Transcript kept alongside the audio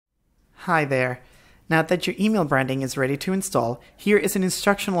Hi there. Now that your email branding is ready to install, here is an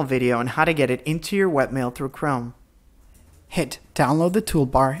instructional video on how to get it into your webmail through Chrome. Hit download the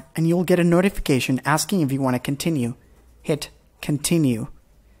toolbar and you'll get a notification asking if you want to continue. Hit continue.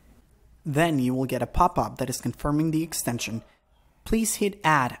 Then you will get a pop-up that is confirming the extension. Please hit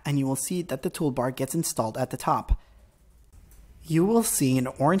add and you will see that the toolbar gets installed at the top. You will see an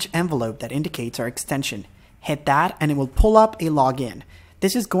orange envelope that indicates our extension. Hit that and it will pull up a login.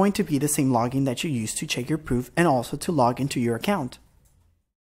 This is going to be the same login that you use to check your proof and also to log into your account.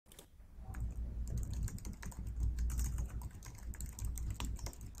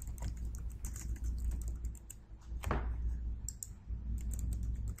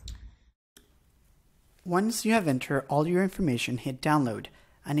 Once you have entered all your information, hit download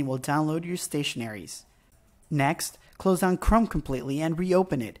and it will download your stationaries. Next, close down Chrome completely and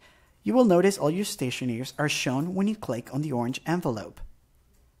reopen it. You will notice all your stationaries are shown when you click on the orange envelope.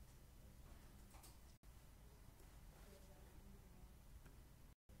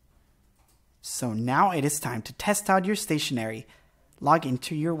 So now it is time to test out your stationery. Log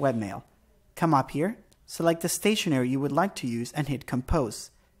into your webmail. Come up here, select the stationery you would like to use and hit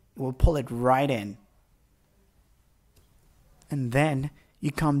compose. It will pull it right in. And then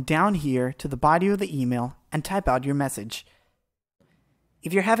you come down here to the body of the email and type out your message.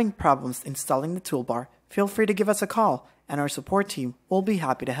 If you're having problems installing the toolbar, feel free to give us a call and our support team will be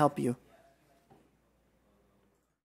happy to help you.